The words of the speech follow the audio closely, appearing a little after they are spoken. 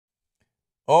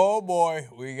Oh boy,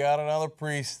 we got another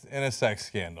priest in a sex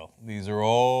scandal. These are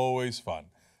always fun.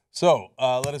 So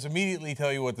let us immediately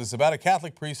tell you what this is about. A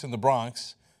Catholic priest in the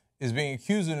Bronx is being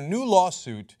accused in a new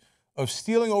lawsuit of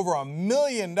stealing over $1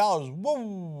 million,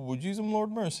 whoa, Jesus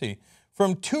Lord mercy,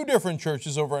 from two different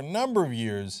churches over a number of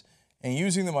years and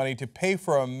using the money to pay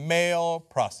for a male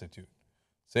prostitute.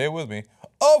 Say it with me.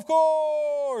 Of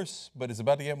course! But it's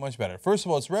about to get much better. First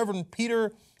of all, it's Reverend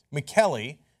Peter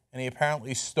Miqueli, and he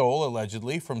apparently stole,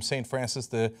 allegedly, from St. Francis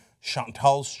de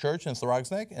Chantal's Church in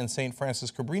Throgsneck and St.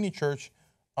 Francis Cabrini Church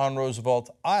on Roosevelt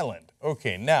Island.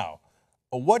 Okay, now,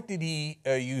 what did he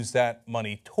use that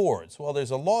money towards? Well,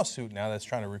 there's a lawsuit now that's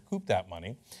trying to recoup that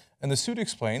money, and the suit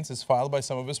explains, it's filed by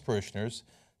some of his parishioners,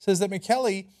 says that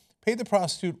Miqueli paid the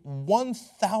prostitute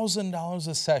 $1,000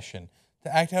 a session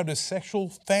to act out his sexual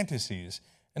fantasies,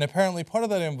 and apparently part of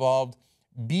that involved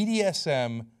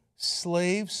BDSM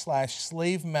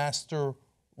slave/slave master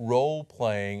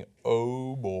role-playing.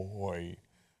 Oh boy.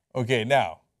 Okay,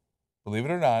 now, believe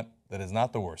it or not, that is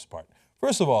not the worst part.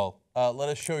 First of all, let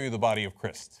us show you the body of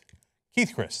Crist.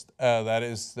 Keith Crist, that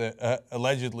is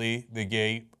allegedly the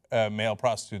gay male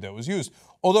prostitute that was used.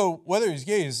 Although whether he's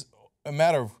gay is a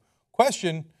matter of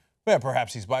question. Well,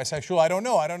 perhaps he's bisexual. I don't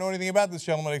know. I don't know anything about this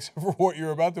gentleman except for what you're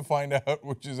about to find out,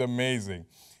 which is amazing.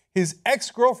 His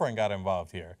ex-girlfriend got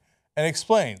involved here and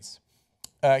explains,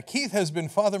 Keith has been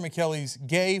Father Miqueli's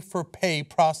gay-for-pay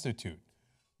prostitute.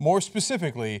 More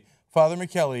specifically, Father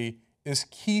Miqueli is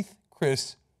Keith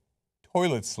Crist's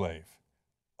toilet slave.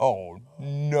 Oh,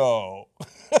 no.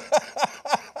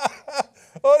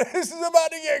 Oh, this is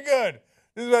about to get good.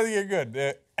 This is about to get good.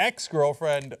 The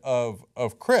ex-girlfriend of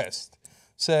Crist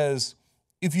says,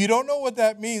 if you don't know what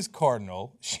that means,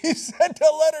 Cardinal, she sent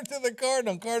a letter to the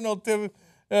Cardinal, Cardinal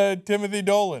Timothy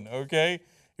Dolan, okay?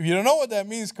 If you don't know what that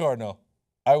means, Cardinal,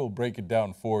 I will break it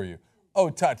down for you. Oh,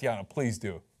 Tatiana, please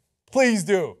do. Please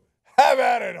do. Have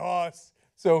at it, Hoss.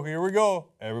 So here we go.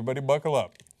 Everybody buckle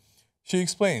up. She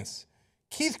explains,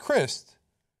 Keith Crist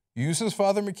uses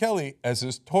Father Miqueli as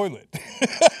his toilet.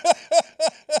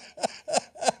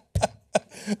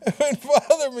 When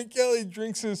Father Miqueli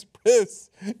drinks his piss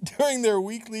during their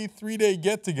weekly 3-day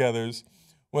get-togethers,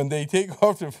 when they take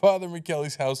off to Father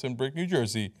Miqueli's house in Brick, New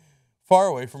Jersey, far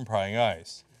away from prying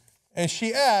eyes. And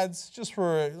she adds, just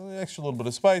for an extra little bit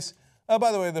of spice, by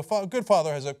the way, the good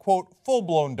father has a, quote,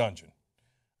 full-blown dungeon.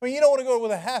 I mean, you don't want to go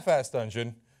with a half-ass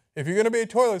dungeon. If you're going to be a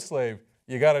toilet slave,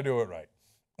 you got to do it right.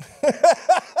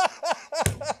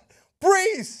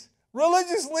 Priests,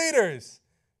 religious leaders,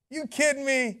 you kidding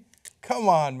me? Come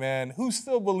on, man. Who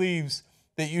still believes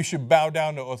that you should bow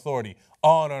down to authority?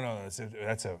 Oh, no,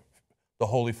 that's the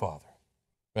Holy Father,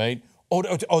 right?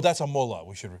 Oh, that's a mullah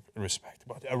we should respect,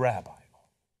 a rabbi.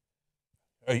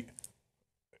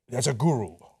 That's a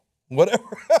guru. Whatever.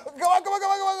 Come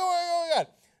on.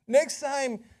 Next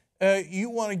time you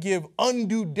want to give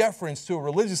undue deference to a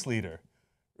religious leader,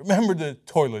 remember the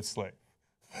toilet slave.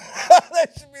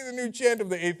 That should be the new chant of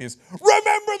the atheists.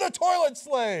 Remember the toilet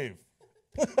slave.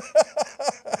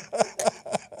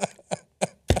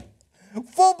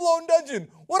 Full-blown dungeon.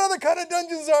 What other kind of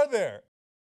dungeons are there?